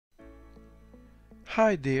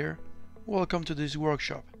Hi there, welcome to this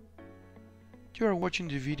workshop. You are watching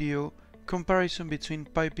the video comparison between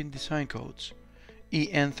piping design codes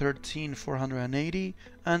EN13480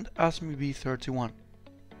 and ASME B31.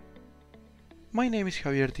 My name is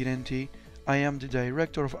Javier Tirenti, I am the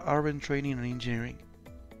Director of Urban Training and Engineering.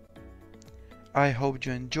 I hope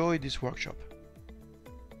you enjoy this workshop.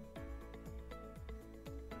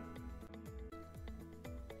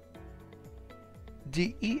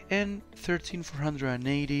 The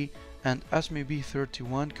EN13480 and ASME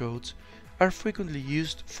B31 codes are frequently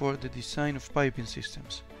used for the design of piping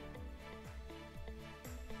systems.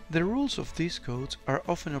 The rules of these codes are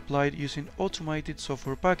often applied using automated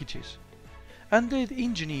software packages, and the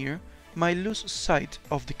engineer might lose sight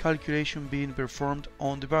of the calculation being performed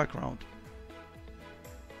on the background.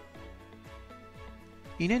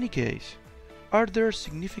 In any case, are there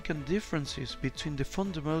significant differences between the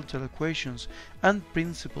fundamental equations and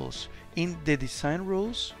principles in the design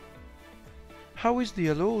rules? How is the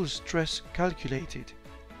allowable stress calculated?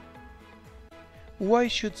 Why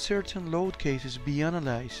should certain load cases be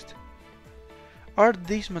analyzed? Are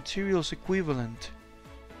these materials equivalent?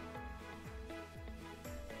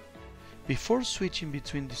 Before switching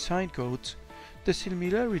between design codes, the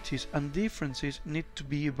similarities and differences need to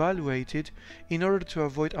be evaluated in order to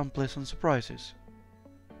avoid unpleasant surprises.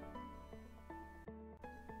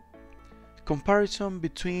 Comparison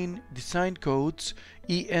between design codes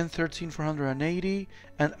EN13480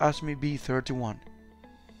 and ASME B31.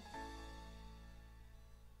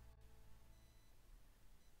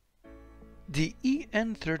 The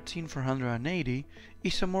EN13480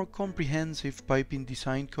 is a more comprehensive piping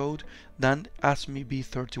design code than ASME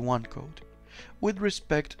B31 code with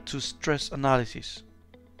respect to stress analysis.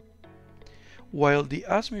 While the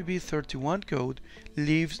ASME B31 code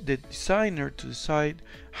leaves the designer to decide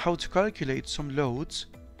how to calculate some loads,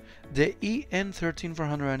 the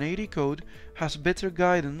EN13480 code has better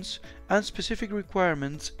guidance and specific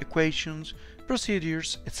requirements, equations,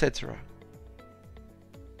 procedures, etc.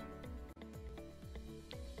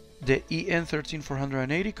 The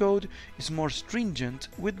EN13480 code is more stringent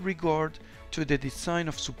with regard to the design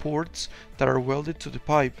of supports that are welded to the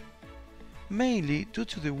pipe, mainly due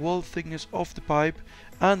to the wall thickness of the pipe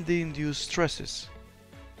and the induced stresses.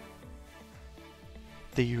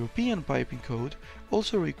 The European Piping Code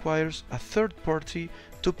also requires a third party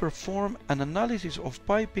to perform an analysis of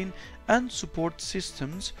piping and support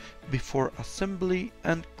systems before assembly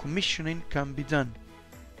and commissioning can be done.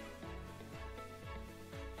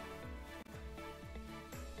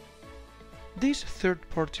 This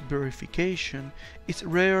third-party verification is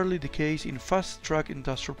rarely the case in fast-track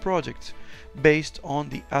industrial projects based on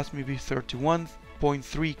the ASME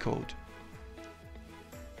B31.3 code.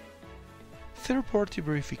 Third-party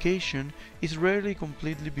verification is rarely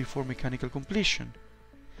completely before mechanical completion,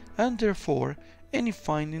 and therefore any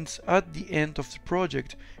findings at the end of the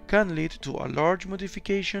project can lead to a large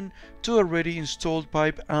modification to already installed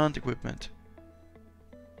pipe and equipment.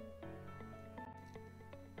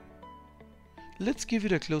 Let's give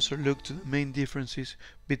it a closer look to the main differences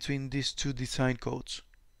between these two design codes.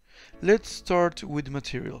 Let's start with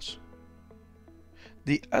materials.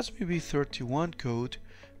 The ASME B31 code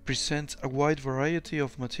presents a wide variety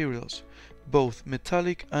of materials. Both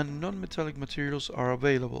metallic and non-metallic materials are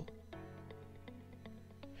available.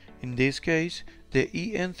 In this case, the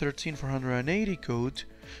EN13480 code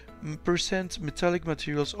presents metallic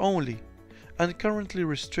materials only and currently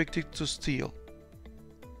restricted to steel.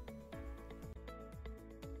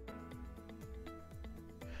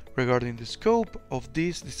 Regarding the scope of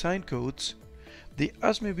these design codes, the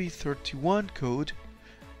ASME B31 code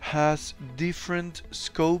has different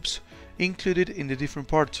scopes included in the different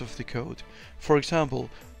parts of the code. For example,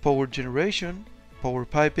 power generation, power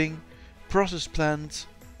piping, process plants,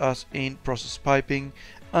 as in process piping,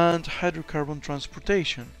 and hydrocarbon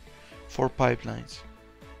transportation for pipelines.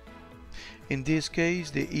 In this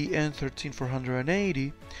case, the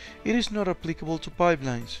EN13480, it is not applicable to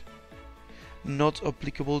pipelines, not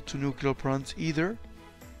applicable to nuclear plants either,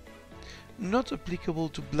 not applicable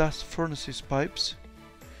to blast furnaces pipes,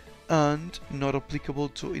 and not applicable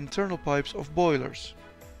to internal pipes of boilers.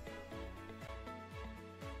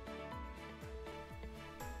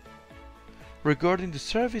 Regarding the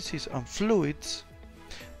services and fluids,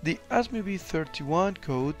 the ASME B31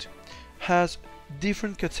 code has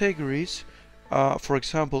different categories, for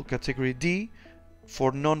example category D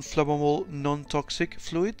for non-flammable, non-toxic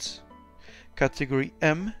fluids, Category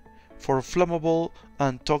M for flammable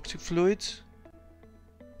and toxic fluids,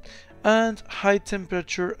 and high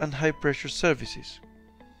temperature and high pressure services.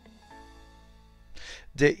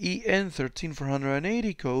 the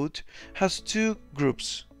EN13480 code has two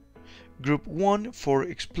groups. Group 1 for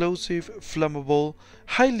explosive, flammable,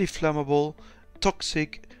 highly flammable,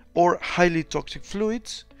 toxic or highly toxic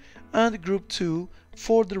fluids, and Group 2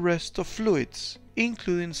 for the rest of fluids,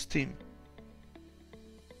 including steam.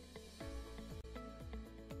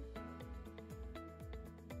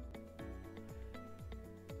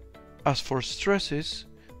 As for stresses,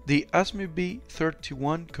 the ASME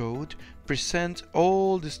B31 code presents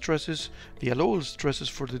all the stresses, the allowable stresses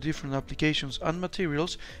for the different applications and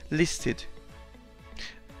materials listed.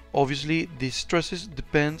 Obviously, these stresses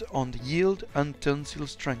depend on the yield and tensile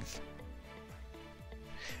strength.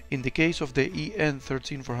 In the case of the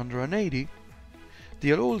EN13480, the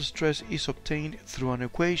allowable stress is obtained through an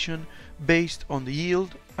equation based on the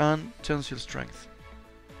yield and tensile strength.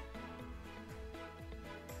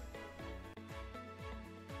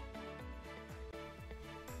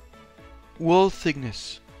 Wall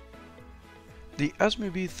thickness. The ASME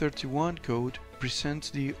B31 code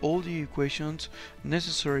presents all the equations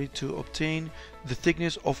necessary to obtain the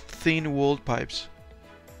thickness of thin-walled pipes.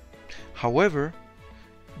 However,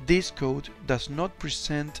 this code does not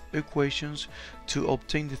present equations to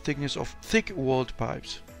obtain the thickness of thick-walled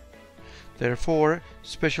pipes. Therefore,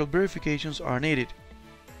 special verifications are needed.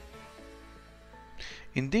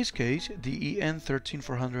 In this case, the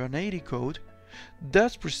EN13480 code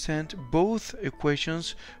does present both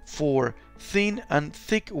equations for thin and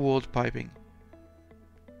thick-walled piping.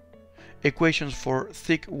 Equations for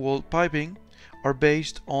thick-walled piping are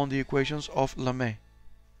based on the equations of Lamé.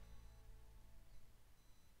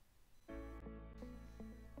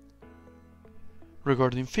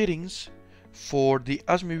 Regarding fittings, for the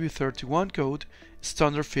ASME B31 code,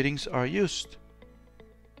 standard fittings are used.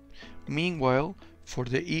 Meanwhile, for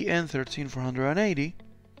the EN13480,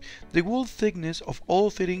 the wall thickness of all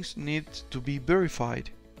fittings needs to be verified.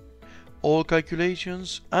 All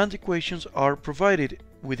calculations and equations are provided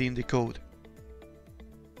within the code.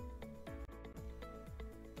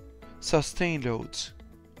 Sustained loads.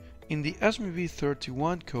 In the ASME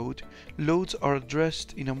B31 code, loads are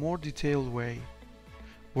addressed in a more detailed way,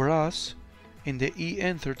 whereas in the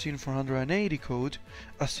EN13480 code,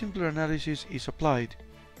 a simpler analysis is applied.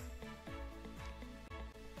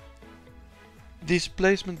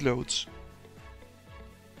 Displacement loads.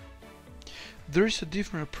 There is a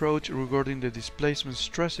different approach regarding the displacement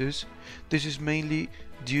stresses. This is mainly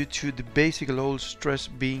due to the basic allowable stress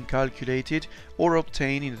being calculated or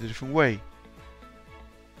obtained in a different way.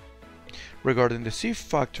 Regarding the SIF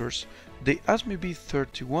factors, the ASME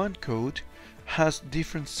B31 code has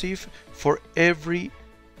different SIF for every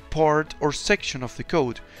part or section of the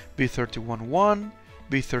code, B31.1,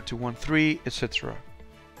 B31.3, etc.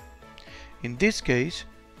 In this case,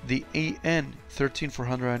 the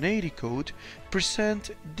EN13480 code presents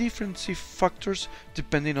different SIF factors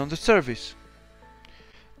depending on the service.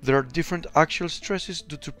 There are different axial stresses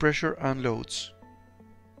due to pressure and loads.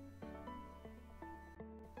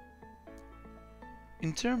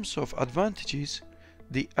 In terms of advantages,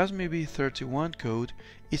 the ASME B31 code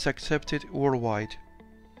is accepted worldwide.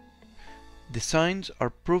 Designs are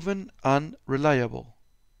proven and reliable.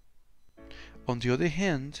 On the other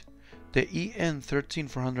hand, the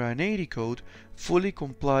EN13480 code fully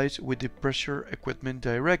complies with the Pressure Equipment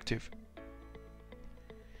Directive.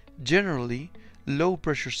 Generally,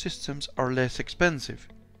 low-pressure systems are less expensive.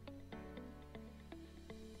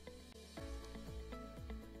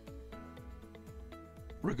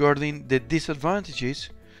 Regarding the disadvantages,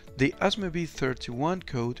 the ASME B31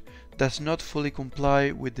 code does not fully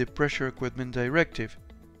comply with the Pressure Equipment Directive,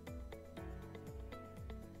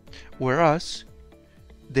 whereas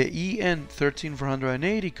the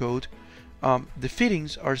EN13480 code, the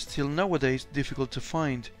fittings are still nowadays difficult to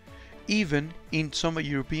find, even in some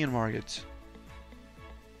European markets.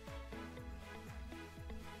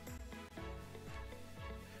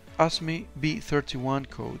 ASME B31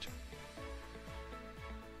 code.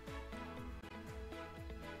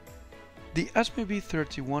 The ASME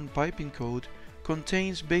B31 piping code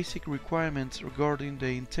contains basic requirements regarding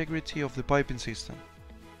the integrity of the piping system.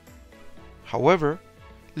 However,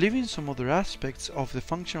 leaving some other aspects of the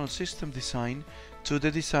functional system design to the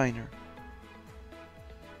designer.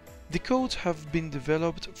 The codes have been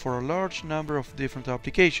developed for a large number of different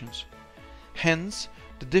applications, hence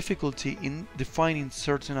the difficulty in defining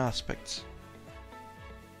certain aspects.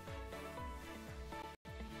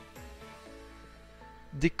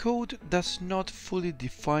 The code does not fully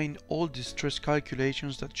define all the stress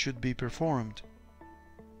calculations that should be performed.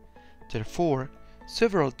 Therefore,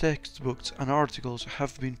 several textbooks and articles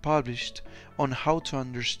have been published on how to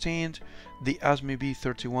understand the ASME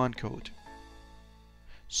B31 code.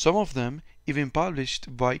 some of them even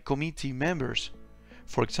published by committee members.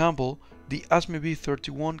 For example, the ASME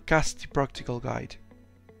B31 CASTI Practical Guide.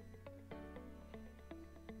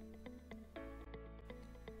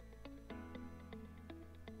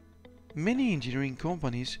 Many engineering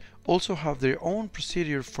companies also have their own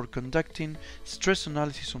procedure for conducting stress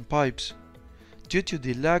analysis on pipes, due to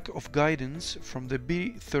the lack of guidance from the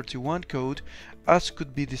B31 code as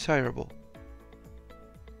could be desirable.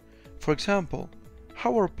 For example,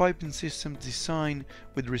 how are piping systems designed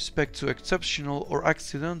with respect to exceptional or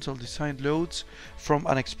accidental design loads from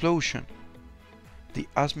an explosion? The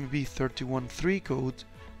ASME B31.3 code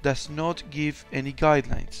does not give any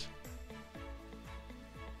guidelines.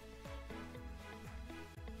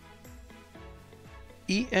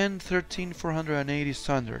 EN13480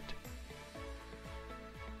 standard.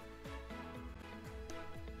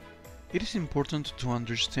 It is important to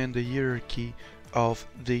understand the hierarchy of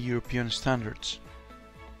the European standards.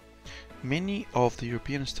 Many of the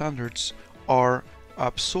European standards are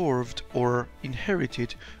absorbed or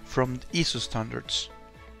inherited from ISO standards.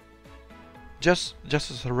 Just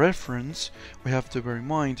as a reference, we have to bear in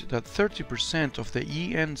mind that 30% of the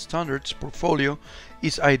EN standards portfolio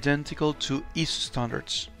is identical to ISO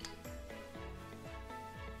standards.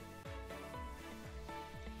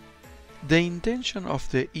 The intention of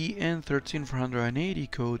the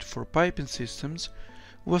EN13480 code for piping systems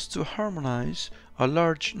was to harmonize a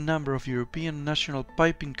large number of European national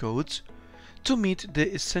piping codes to meet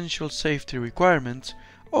the essential safety requirements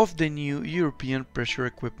of the new European Pressure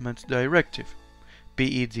Equipment Directive,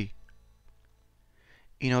 PED.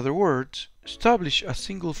 In other words, establish a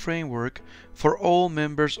single framework for all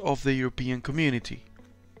members of the European community.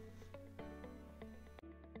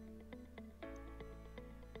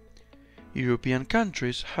 European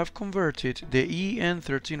countries have converted the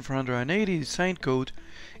EN13480 design code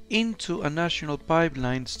into a national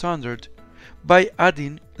pipeline standard by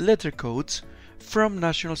adding letter codes from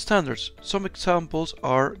national standards. Some examples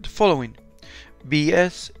are the following: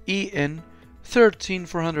 BS EN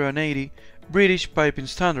 13480 British Piping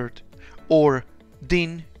Standard, or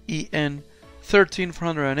DIN EN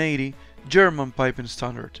 13480 German Piping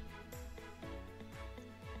Standard.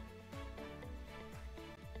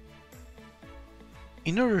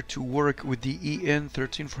 In order to work with the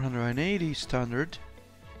EN13480 standard,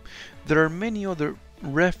 there are many other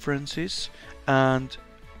references and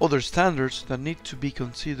other standards that need to be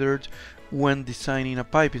considered when designing a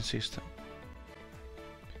piping system.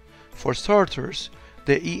 For starters,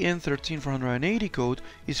 the EN13480 code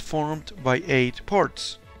is formed by 8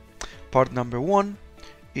 parts. Part number 1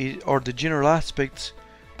 are the general aspects,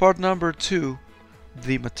 part number 2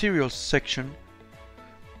 the materials section,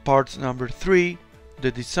 part number 3 the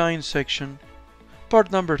design section,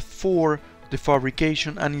 part number 4 the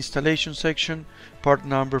fabrication and installation section, part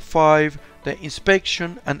number 5 the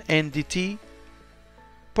inspection and NDT,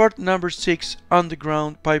 part number 6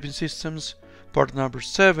 underground piping systems, part number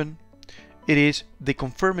 7 it is the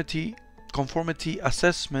conformity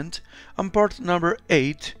assessment, and part number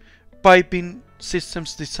 8 piping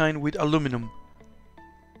systems designed with aluminum.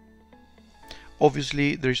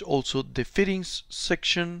 Obviously there is also the fittings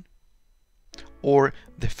section, or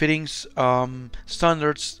the fittings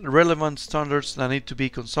standards, relevant standards that need to be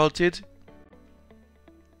consulted,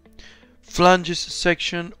 flanges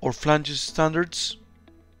section or flanges standards,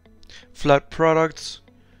 flat products,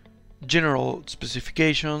 general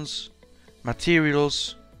specifications,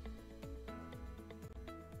 materials,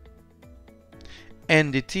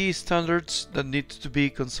 NDT standards that need to be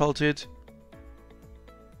consulted,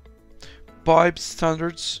 pipe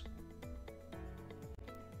standards,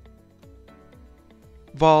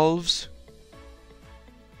 valves,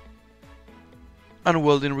 and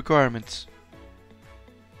welding requirements.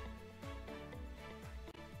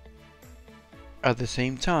 At the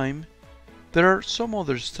same time, there are some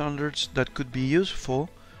other standards that could be useful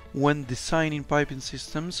when designing piping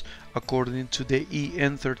systems according to the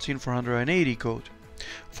EN13480 code.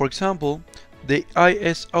 For example, the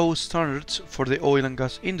ISO standards for the oil and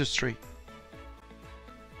gas industry.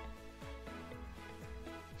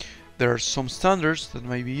 There are some standards that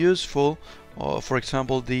may be useful, for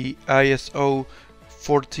example the ISO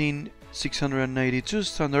 14692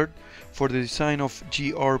 standard for the design of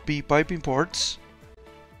GRP piping parts,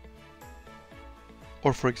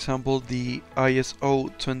 or for example the ISO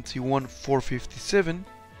 21457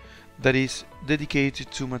 that is dedicated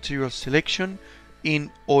to material selection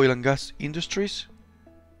in oil and gas industries.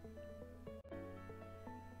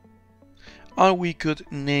 And we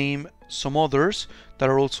could name some others that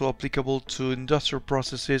are also applicable to industrial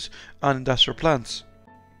processes and industrial plants.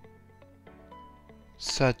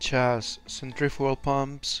 such as centrifugal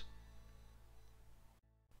pumps,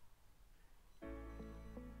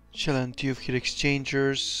 shell and tube heat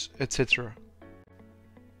exchangers, etc.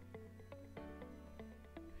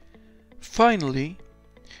 Finally,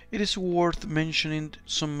 it is worth mentioning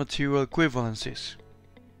some material equivalencies.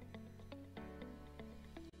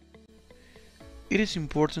 It is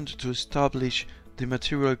important to establish the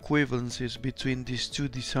material equivalencies between these two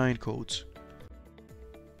design codes.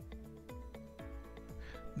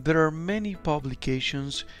 There are many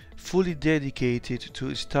publications fully dedicated to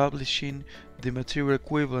establishing the material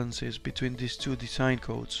equivalencies between these two design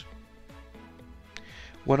codes.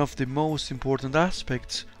 One of the most important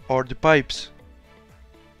aspects are the pipes.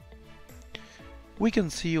 We can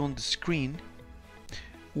see on the screen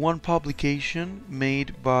one publication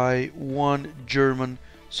made by one German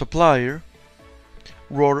supplier,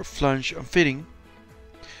 Rohr, Flange and Fitting,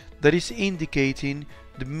 that is indicating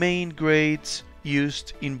the main grades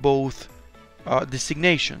used in both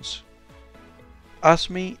designations,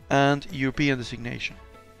 ASME and European designation.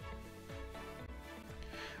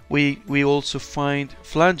 We also find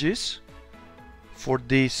flanges for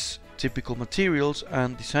these typical materials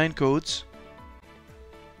and design codes,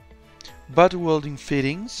 butt welding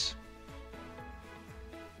fittings,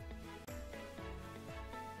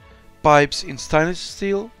 pipes in stainless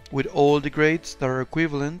steel with all the grades that are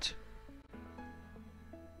equivalent,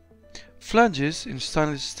 flanges in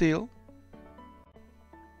stainless steel,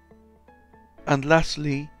 and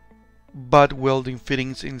lastly, butt welding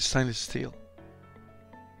fittings in stainless steel.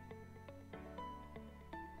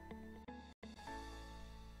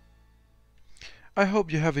 I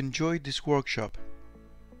hope you have enjoyed this workshop.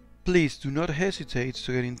 Please do not hesitate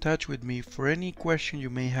to get in touch with me for any question you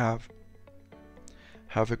may have.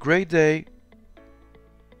 Have a great day.